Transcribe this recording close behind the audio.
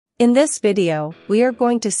In this video, we are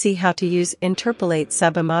going to see how to use interpolate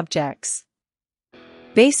subobjects.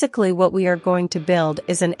 Basically what we are going to build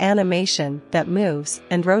is an animation that moves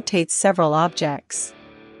and rotates several objects.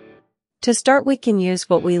 To start, we can use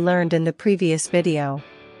what we learned in the previous video.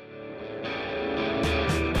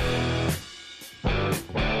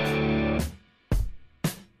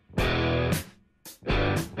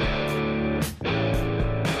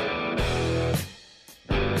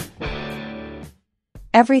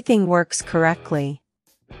 Everything works correctly.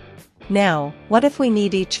 Now, what if we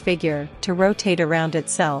need each figure to rotate around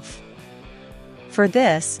itself? For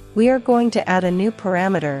this, we are going to add a new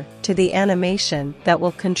parameter to the animation that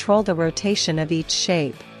will control the rotation of each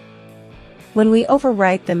shape. When we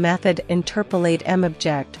overwrite the method interpolate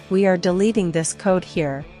mObject, we are deleting this code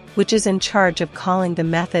here, which is in charge of calling the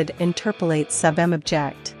method interpolate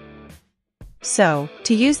submObject. So,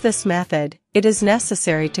 to use this method, it is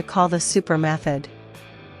necessary to call the super method.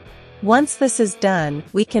 Once this is done,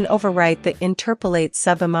 we can overwrite the interpolate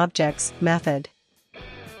submObjects method.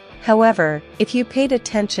 However, if you paid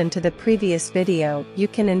attention to the previous video, you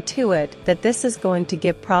can intuit that this is going to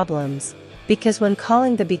give problems, because when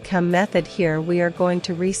calling the become method here, we are going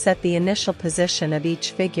to reset the initial position of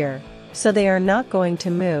each figure, so they are not going to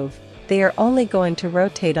move, they are only going to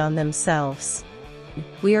rotate on themselves.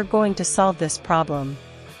 We are going to solve this problem.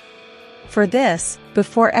 For this,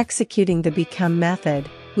 before executing the become method,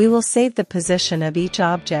 we will save the position of each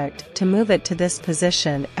object to move it to this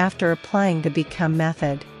position after applying the become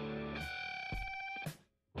method.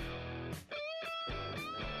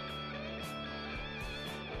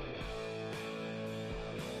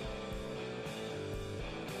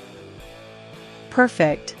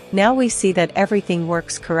 Perfect, now we see that everything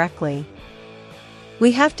works correctly.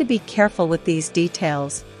 We have to be careful with these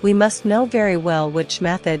details, we must know very well which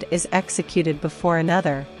method is executed before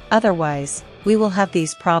another, otherwise, we will have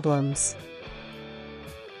these problems.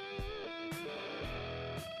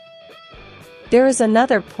 There is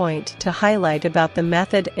another point to highlight about the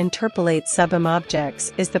method interpolate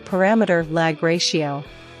submObjects is the parameter lag ratio.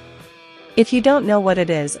 If you don't know what it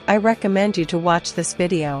is, I recommend you to watch this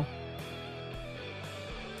video.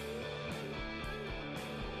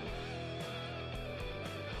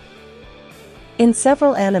 In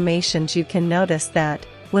several animations you can notice that,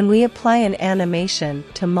 when we apply an animation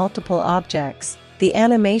to multiple objects, the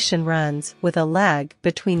animation runs with a lag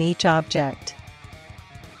between each object.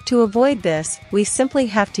 To avoid this, we simply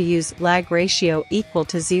have to use lag ratio equal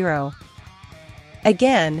to 0.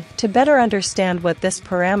 Again, to better understand what this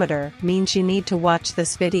parameter means, you need to watch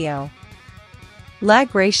this video.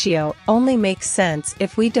 Lag ratio only makes sense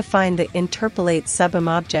if we define the interpolate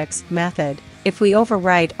submObjects method. If we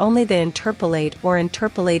overwrite only the interpolate or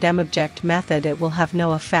interpolate mObject method, it will have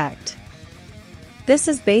no effect. This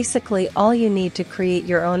is basically all you need to create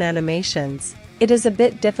your own animations. It is a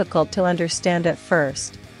bit difficult to understand at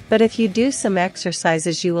first, but if you do some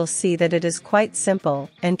exercises you will see that it is quite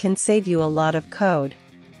simple and can save you a lot of code.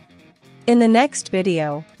 In the next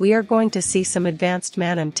video, we are going to see some advanced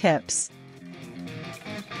Manim tips.